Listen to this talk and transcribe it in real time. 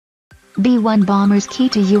B-1 bombers key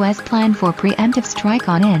to U.S. plan for preemptive strike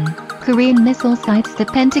on in Korean missile sites. The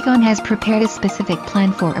Pentagon has prepared a specific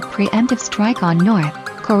plan for a preemptive strike on North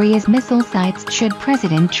Korea's missile sites should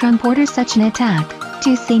President Trump order such an attack,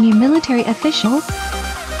 two senior military officials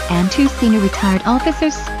and two senior retired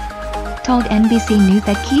officers told NBC News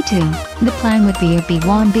that key to the plan would be a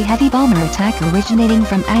B-1B heavy bomber attack originating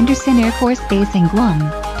from Andersen Air Force Base in Guam.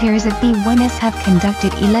 Pairs of B-1s have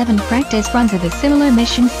conducted 11 practice runs of a similar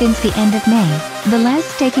mission since the end of May, the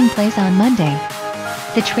last taking place on Monday.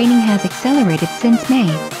 The training has accelerated since May,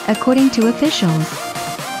 according to officials.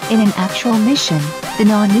 In an actual mission, the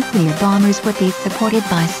non-nuclear bombers would be supported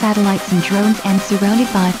by satellites and drones and surrounded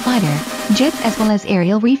by fighter jets as well as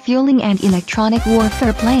aerial refueling and electronic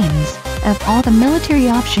warfare planes. Of all the military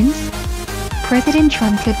options President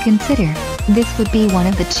Trump could consider, this would be one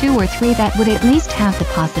of the two or three that would at least have the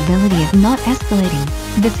possibility of not escalating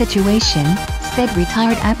the situation, said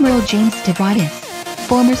retired Admiral James Stavridis,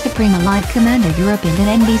 former Supreme Allied Commander Europe and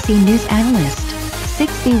an NBC News analyst.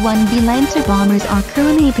 6 B-1B Lancer bombers are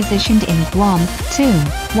currently positioned in Guam,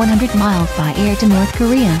 100 miles by air to North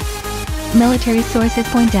Korea. Military sources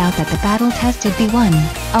point out that the battle-tested B-1,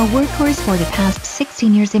 a workhorse for the past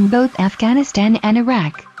 16 years in both Afghanistan and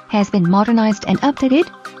Iraq, has been modernized and updated,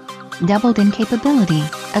 doubled in capability,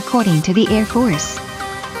 according to the Air Force.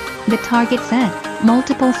 The target set,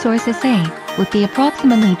 multiple sources say, would be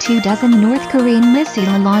approximately 24 North Korean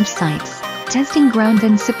missile launch sites, testing ground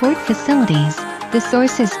and support facilities. The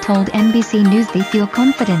sources told NBC News they feel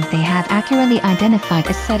confident they have accurately identified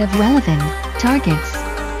a set of relevant targets.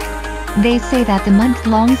 They say that the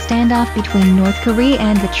month-long standoff between North Korea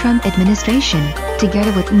and the Trump administration,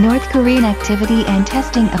 together with North Korean activity and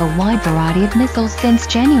testing of a wide variety of missiles since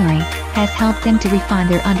January, has helped them to refine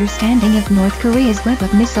their understanding of North Korea's web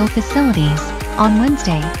of missile facilities. On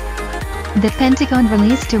Wednesday, the Pentagon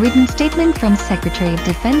released a written statement from Secretary of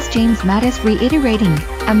Defense James Mattis reiterating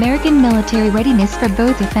American military readiness for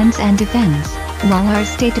both offense and defense, while our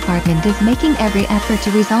State Department is making every effort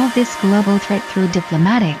to resolve this global threat through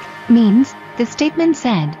diplomatic means, the statement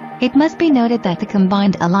said. It must be noted that the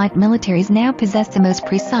combined allied militaries now possess the most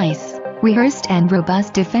precise, rehearsed and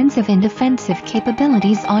robust defensive and defensive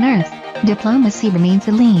capabilities on Earth. Diplomacy remains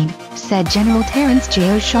the lead, said General Terrence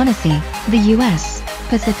J. O'Shaughnessy, the U.S.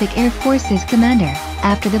 Pacific Air Force's commander,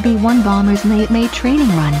 after the B-1 bombers' late May training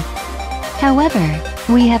run. However,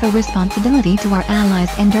 we have a responsibility to our allies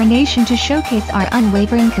and our nation to showcase our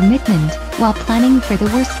unwavering commitment, while planning for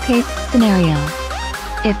the worst-case scenario.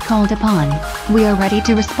 If called upon, we are ready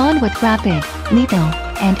to respond with rapid, lethal,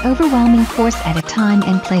 and overwhelming force at a time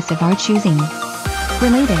and place of our choosing.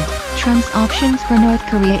 Related, Trump's options for North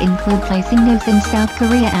Korea include placing nukes in South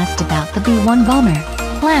Korea. Asked about the B-1 bomber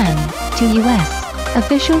plan to U.S.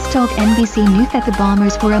 officials told NBC News that the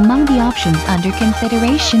bombers were among the options under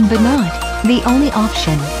consideration but not the only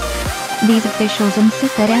option. These officials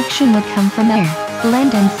insist that action would come from air,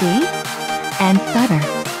 land and sea, and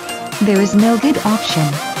cyber. There is no good option,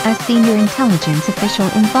 a senior intelligence official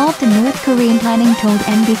involved in North Korean planning told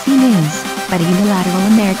NBC News, but a unilateral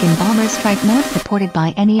American bomber strike not supported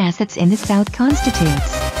by any assets in the South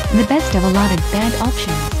constitutes the best of a lot of bad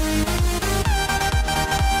options.